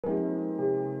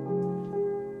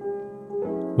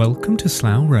Welcome to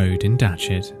Slough Road in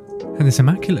Datchet, and this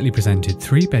immaculately presented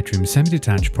 3-bedroom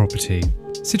semi-detached property,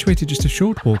 situated just a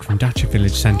short walk from Datchet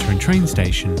village centre and train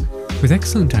station, with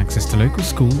excellent access to local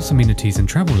schools, amenities and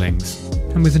travel links,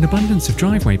 and with an abundance of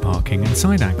driveway parking and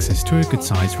side access to a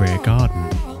good-sized rear garden.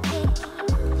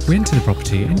 We enter the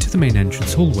property into the main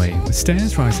entrance hallway with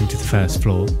stairs rising to the first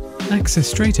floor, access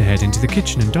straight ahead into the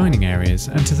kitchen and dining areas,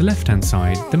 and to the left-hand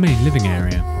side, the main living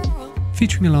area.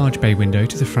 Featuring a large bay window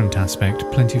to the front aspect,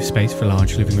 plenty of space for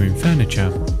large living room furniture,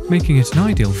 making it an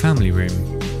ideal family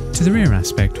room. To the rear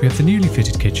aspect we have the newly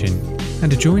fitted kitchen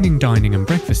and adjoining dining and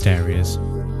breakfast areas,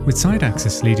 with side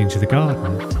access leading to the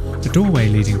garden, a doorway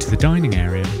leading to the dining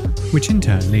area, which in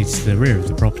turn leads to the rear of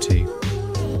the property.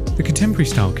 The contemporary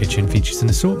style kitchen features an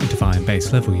assortment of iron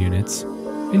base level units,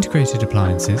 integrated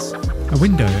appliances, a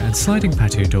window and sliding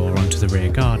patio door onto the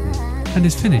rear garden, and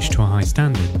is finished to a high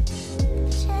standard.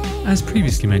 As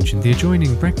previously mentioned, the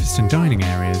adjoining breakfast and dining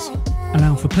areas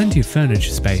allow for plenty of furniture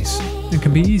space and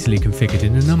can be easily configured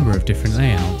in a number of different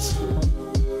layouts.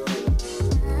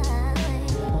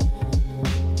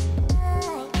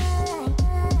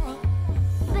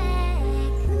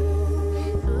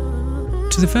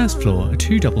 To the first floor are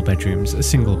 2 double bedrooms, a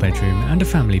single bedroom and a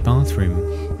family bathroom.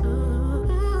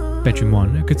 Bedroom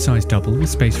 1, a good sized double with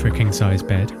space for a king size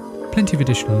bed, plenty of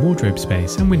additional wardrobe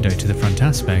space and window to the front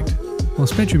aspect,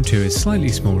 whilst bedroom 2 is slightly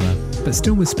smaller, but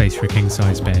still with space for a king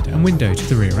size bed and window to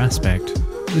the rear aspect.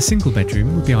 The single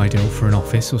bedroom would be ideal for an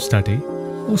office or study,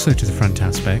 also to the front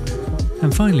aspect.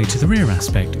 And finally to the rear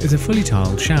aspect is a fully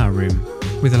tiled shower room,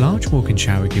 with a large walk-in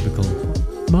shower cubicle,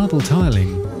 marble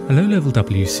tiling, a low-level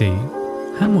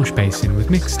WC, hand wash basin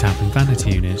with mixed tap and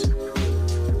vanity unit.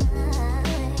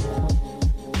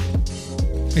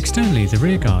 Externally, the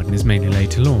rear garden is mainly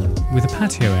laid to lawn, with a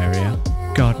patio area,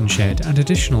 garden shed and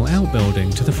additional outbuilding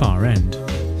to the far end.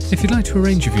 If you'd like to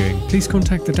arrange a viewing, please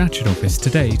contact the Datchet office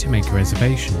today to make a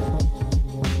reservation.